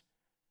others,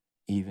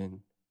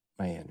 even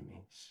my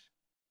enemies.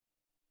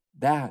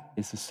 That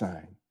is a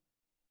sign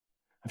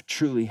of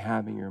truly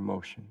having your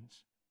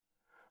emotions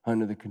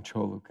under the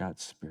control of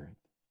God's Spirit.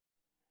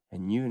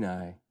 And you and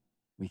I,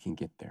 we can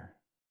get there.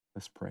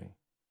 Let's pray.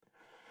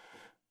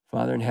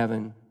 Father in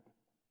heaven,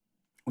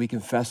 we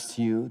confess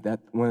to you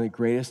that one of the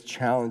greatest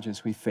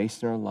challenges we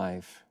face in our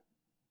life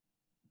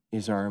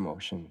is our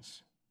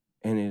emotions.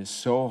 And it is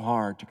so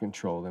hard to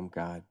control them,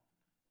 God.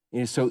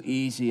 It is so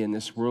easy in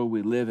this world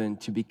we live in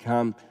to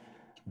become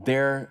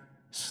their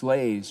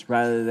slaves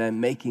rather than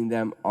making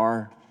them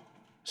our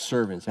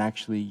servants,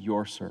 actually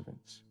your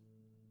servants.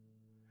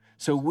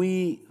 So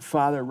we,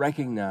 Father,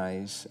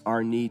 recognize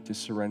our need to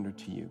surrender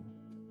to you.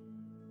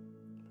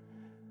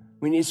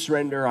 We need to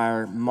surrender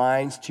our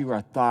minds to you,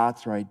 our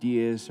thoughts, our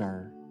ideas,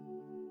 our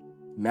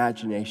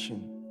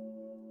imagination.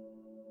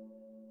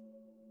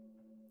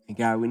 And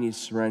God, we need to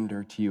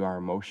surrender to you our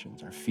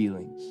emotions, our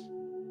feelings.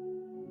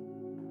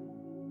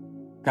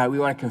 God, we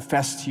want to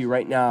confess to you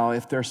right now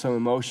if there are some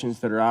emotions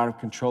that are out of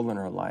control in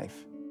our life.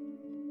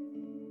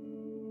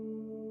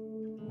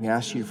 We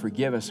ask you to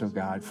forgive us, oh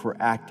God, for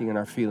acting on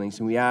our feelings.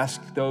 And we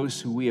ask those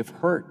who we have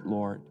hurt,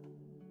 Lord,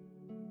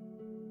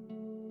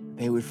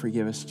 they would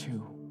forgive us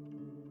too.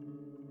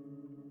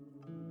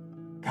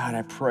 God,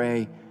 I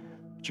pray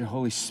that your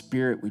Holy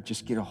Spirit would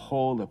just get a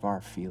hold of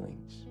our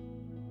feelings.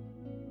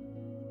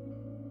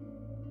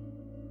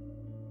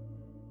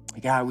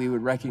 God, we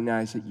would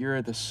recognize that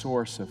you're the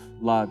source of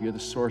love, you're the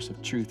source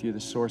of truth, you're the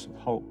source of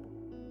hope.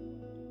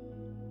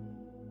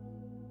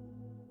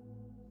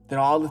 That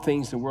all the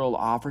things the world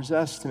offers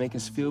us to make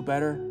us feel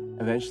better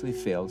eventually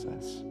fails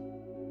us.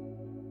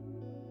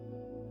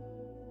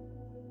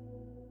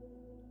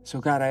 So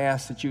God, I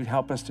ask that you would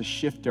help us to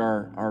shift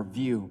our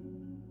view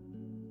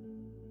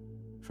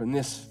from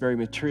this very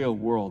material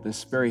world,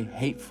 this very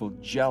hateful,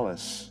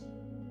 jealous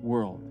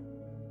world,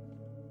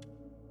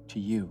 to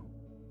you,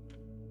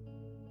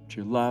 to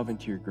your love and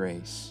to your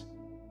grace,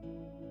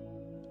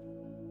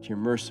 to your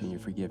mercy and your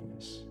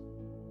forgiveness.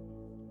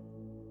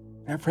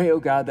 And I pray, oh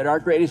God, that our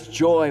greatest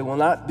joy will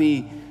not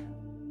be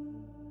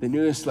the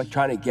newest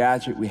electronic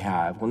gadget we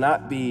have, will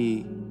not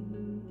be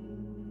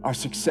our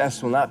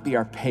success, will not be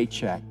our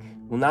paycheck,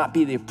 will not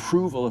be the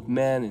approval of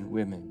men and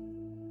women.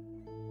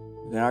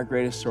 That our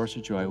greatest source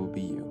of joy will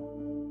be you.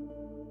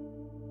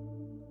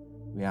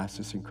 We ask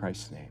this in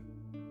Christ's name.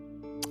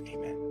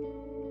 Amen.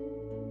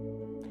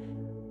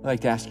 I'd like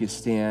to ask you to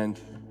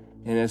stand,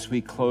 and as we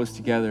close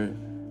together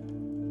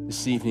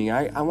this evening,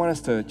 I want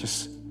us to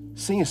just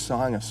sing a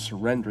song of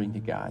surrendering to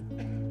God,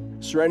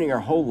 surrendering our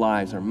whole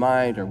lives, our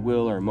mind, our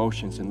will, our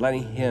emotions, and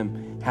letting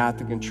him have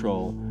the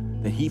control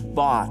that he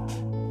bought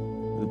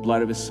with the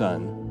blood of his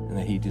son and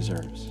that he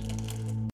deserves.